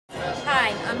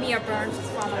Hi, I'm Mia Burns with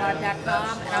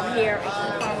PharmaLive.com, and I'm here at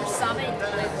ePharma Summit.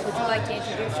 Would you like to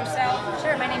introduce yourself?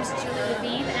 Sure, my name is Julie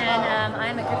Levine, and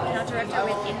I'm a group account director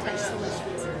with InTouch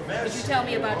Solutions. Could you tell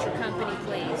me about your company,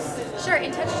 please? Sure,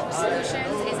 InTouch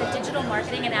Solutions is a digital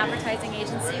marketing and advertising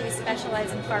agency. We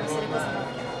specialize in pharmaceuticals and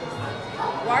healthcare.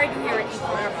 Why are you here at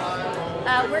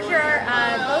ePharma? We're here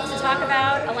both to talk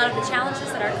about a lot of the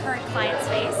challenges that our current clients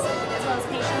face, as well as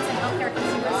patients and healthcare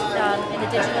consumers in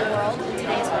the digital world, in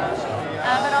today's world.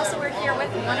 But also we're here with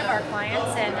one of our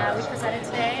clients, and we presented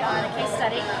today on a case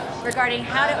study regarding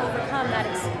how to overcome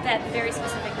that very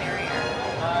specific barrier.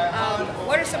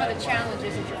 What are some of the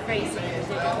challenges that you're facing in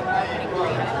the digital marketing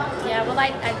arena? Yeah, well,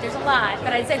 there's a lot,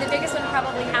 but I'd say the biggest one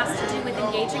probably has to do with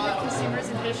engaging with consumers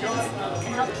and patients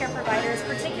and healthcare providers,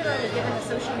 particularly given the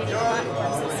social media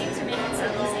platforms that seem to make it so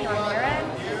easy on their end,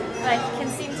 but can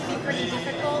seem to be pretty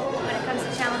difficult when it comes to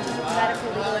challenges with medical,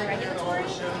 legal, and regulatory.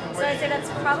 So I'd say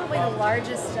that's probably the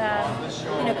largest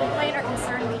complaint or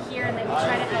concern we hear and that we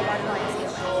try to help our clients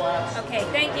deal with. Okay,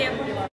 thank you.